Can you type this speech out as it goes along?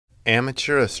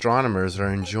Amateur astronomers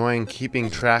are enjoying keeping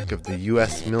track of the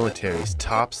U.S. military's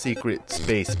top secret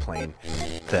space plane,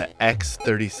 the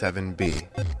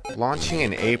X-37B. Launching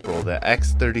in April, the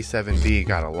X-37B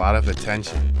got a lot of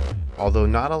attention, although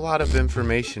not a lot of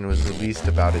information was released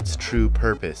about its true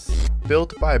purpose.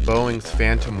 Built by Boeing's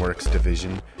Phantom Works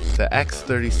division, the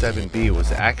X-37B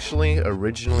was actually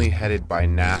originally headed by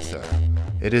NASA.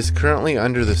 It is currently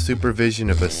under the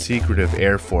supervision of a secretive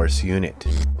Air Force unit.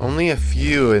 Only a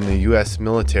few in the US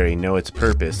military know its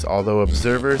purpose, although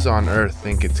observers on Earth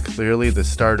think it's clearly the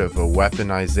start of a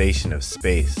weaponization of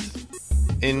space.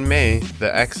 In May,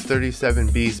 the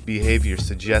X-37B's behavior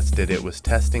suggested it was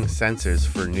testing sensors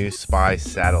for new spy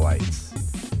satellites.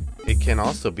 It can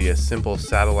also be a simple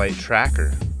satellite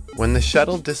tracker. When the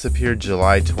shuttle disappeared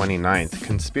July 29th,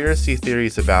 conspiracy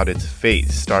theories about its fate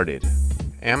started.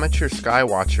 Amateur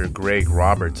skywatcher Greg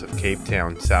Roberts of Cape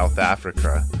Town, South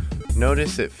Africa,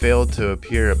 noticed it failed to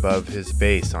appear above his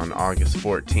base on August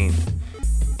 14th.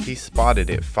 He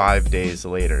spotted it 5 days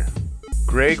later.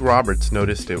 Greg Roberts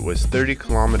noticed it was 30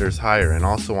 kilometers higher and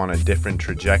also on a different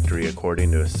trajectory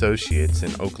according to associates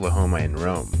in Oklahoma and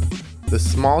Rome. The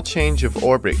small change of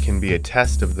orbit can be a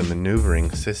test of the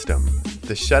maneuvering system.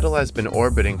 The shuttle has been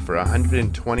orbiting for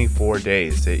 124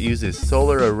 days. It uses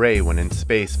solar array when in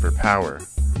space for power.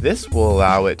 This will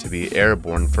allow it to be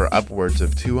airborne for upwards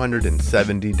of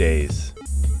 270 days.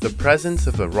 The presence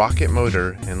of a rocket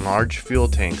motor and large fuel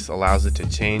tanks allows it to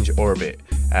change orbit,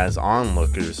 as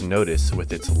onlookers notice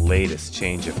with its latest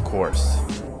change of course.